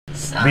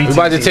We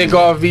about to take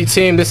off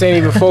V-Team. This ain't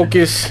even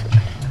focus.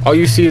 All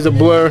you see is a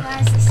blur.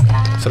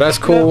 So that's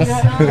cool.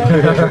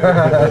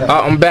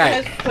 I'm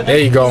back. There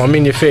you go. I'm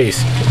in your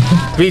face.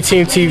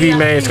 V-Team TV,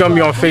 man. It's gonna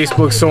be on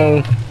Facebook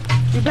soon.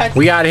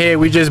 We out here.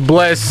 We just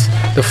blessed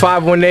the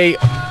 518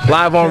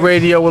 live on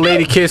radio with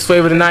Lady Kiss,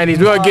 Flava the 90s.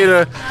 We're gonna get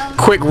a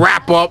quick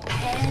wrap up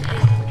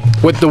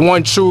with the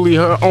one truly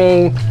her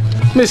own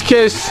Miss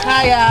Kiss.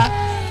 Hiya.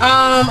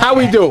 How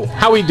we do?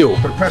 How we do?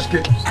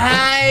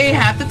 I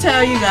have to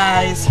tell you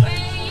guys.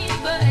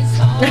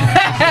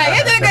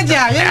 You did a good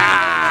job.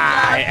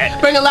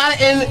 Bring a lot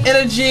of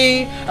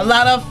energy, a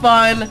lot of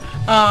fun,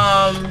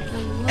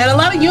 and a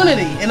lot of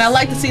unity. And I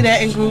like to see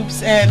that in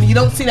groups, and you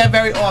don't see that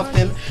very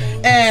often.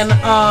 And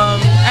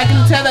I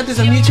can tell that there's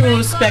a mutual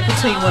respect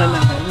between one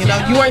another. You know,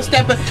 you weren't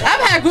stepping. I've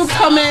had groups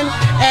come in,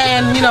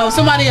 and you know,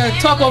 somebody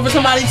talk over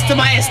somebody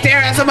stare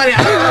at somebody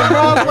the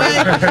wrong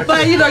way.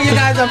 But you know, you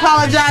guys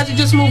apologize, you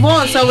just move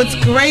on. So it's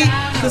great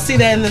to see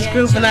that in this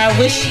group, and I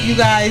wish you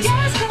guys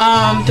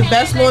the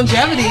best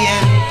longevity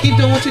and keep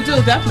doing what you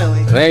do.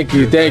 Definitely. Thank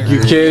you,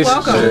 Kiss.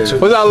 Welcome.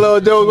 What's up, little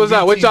dude? What's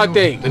up? What y'all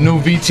think? The new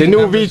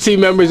VT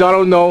members. I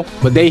don't know,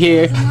 but they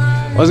here.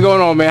 What's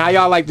going on, man? How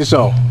y'all like the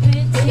show?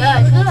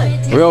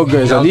 Good. Real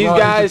good. So these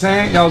guys,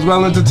 y'all was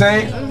well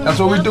entertained. That's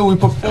what we do. We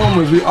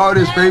performers. We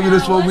artists, baby.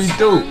 That's what we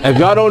do. If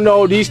y'all don't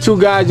know, these two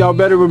guys, y'all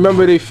better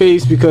remember their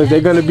face because they're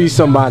gonna be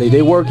somebody.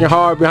 They working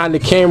hard behind the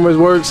cameras,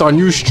 works on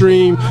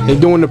Ustream. They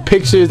doing the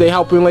pictures. They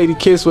helping Lady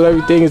Kiss with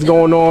everything that's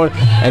going on,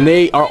 and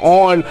they are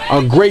on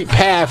a great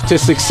path to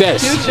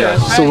success.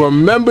 So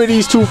remember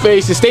these two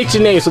faces. State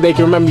your name so they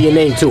can remember your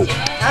name too.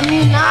 I'm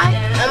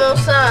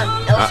Elson.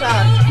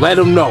 Let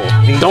them know.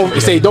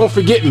 Don't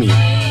forget me.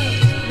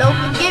 Don't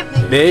forget me.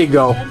 There you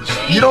go.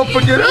 You don't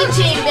forget us.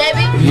 Team,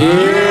 baby.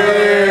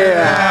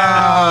 Yeah.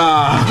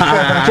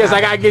 Kiss,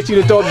 I gotta get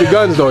you to throw up the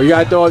guns though. You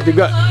gotta throw up the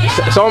guns.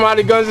 Show them how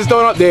the guns is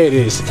thrown up. There it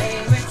is.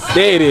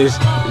 There it is.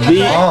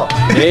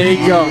 There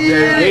you go.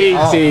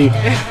 V-Team.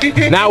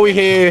 Now we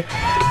here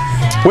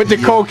with the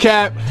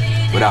co-cap.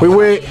 We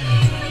with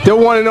the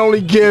one and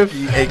only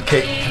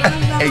G.I.F.T.E.D.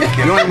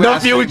 The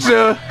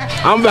future.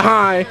 I'm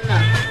behind.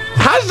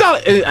 How's y'all?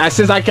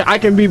 Since I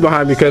can be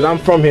behind because I'm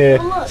from here,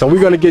 so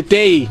we're gonna get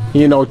they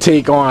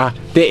take on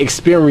their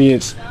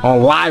experience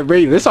on live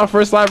radio. This is our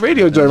first live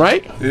radio joint,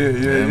 right?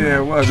 Yeah.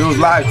 It was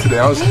live today.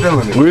 I was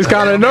feeling it. We was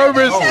kind of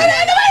nervous. We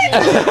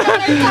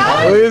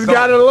was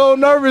kind of a little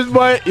nervous,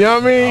 but you know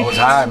what I mean. I was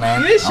high,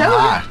 man.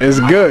 It's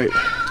good.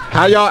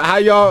 How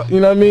y'all, you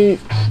know what I mean,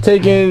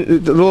 taking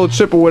the little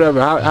trip or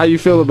whatever? How you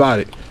feel about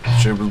it?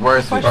 Trip was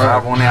worth it.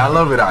 I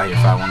love it out here.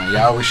 518.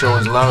 Y'all always show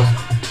us love.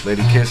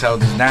 Lady Kiss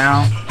held us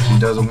down. She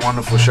does a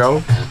wonderful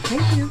show.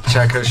 Thank you.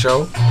 Check her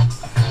show.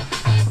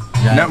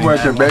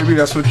 Networking, baby.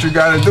 That's what you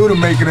gotta do to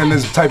make it in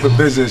this type of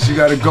business. You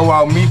gotta go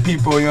out, meet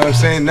people. You know what I'm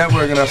saying?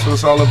 Networking. That's what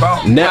it's all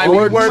about.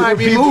 Network. Might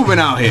be moving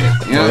out here.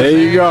 You know there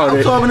you go.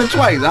 I'm talking to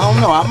twice. I don't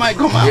know. I might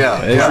come out.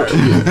 Yeah.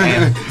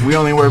 And we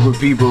only work with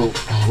people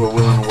who are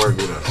willing to work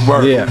with us.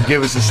 Yeah.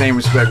 Give us the same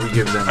respect we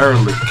give them.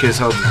 Early. Kiss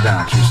held us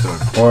down. True story.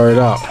 Word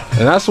up.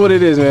 And that's what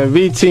it is, man.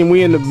 V-Team,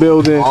 we in the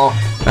building.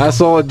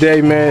 That's all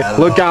day, man.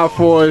 Look out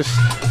for us.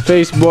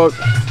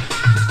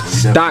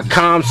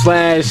 Facebook.com/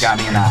 Got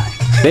me an eye.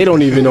 They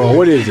don't even know.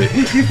 What is it?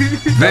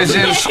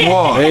 Vision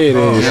Squad. There it is. You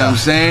know what I'm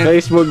saying?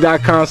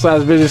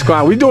 Facebook.com/ Vision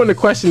Squad. We doing the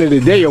question of the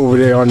day over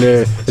there on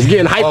there. It's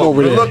getting hype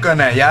over there. Look on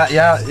that.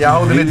 Y'all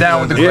holding it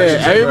down with the question.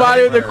 Yeah,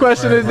 everybody with the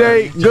question of the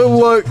day. Good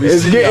luck.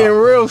 It's getting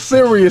real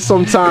serious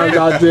sometimes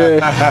out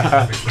there.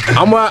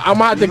 I'm gonna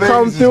have to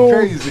come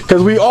through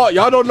because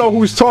y'all don't know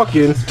who's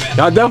talking.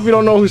 Y'all definitely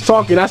don't know who's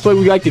talking. That's why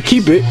we like to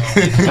keep it.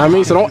 I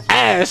mean, so don't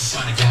ask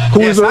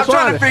who's I'm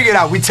trying to figure it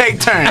out. We take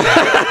turns.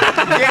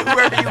 Get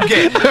wherever you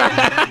get.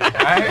 Right?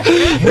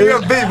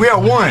 We are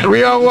one.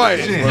 We are one.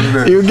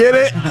 You get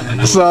it?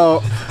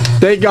 So,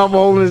 thank y'all for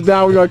holding us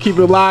down. We're going to keep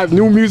it live.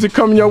 New music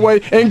coming your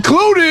way,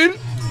 including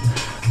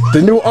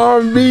the new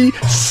R&B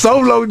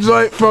solo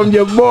joint from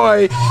your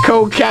boy,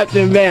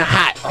 Co-Captain Van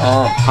Hot.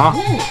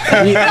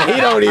 He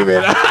don't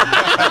even.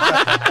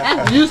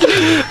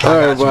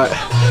 Alright, but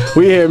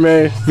we here,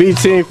 man.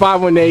 V-Team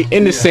 518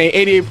 in the same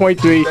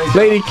 88.3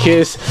 Lady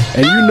Kiss,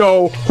 and you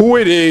know who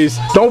it is.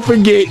 Don't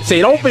forget.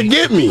 Say, don't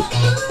forget me.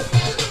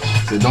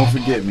 Say, don't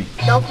forget me.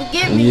 Don't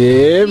forget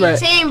me. Yeah, man.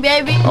 Team,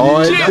 baby.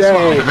 All day.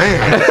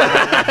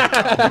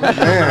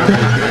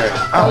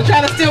 I'm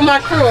trying to steal my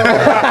crew.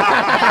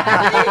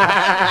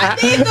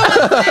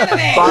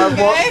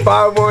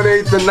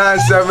 518 to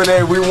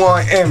 978. We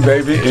want in,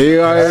 baby.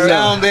 You already know.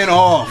 Sounding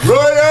off.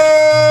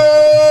 Royal!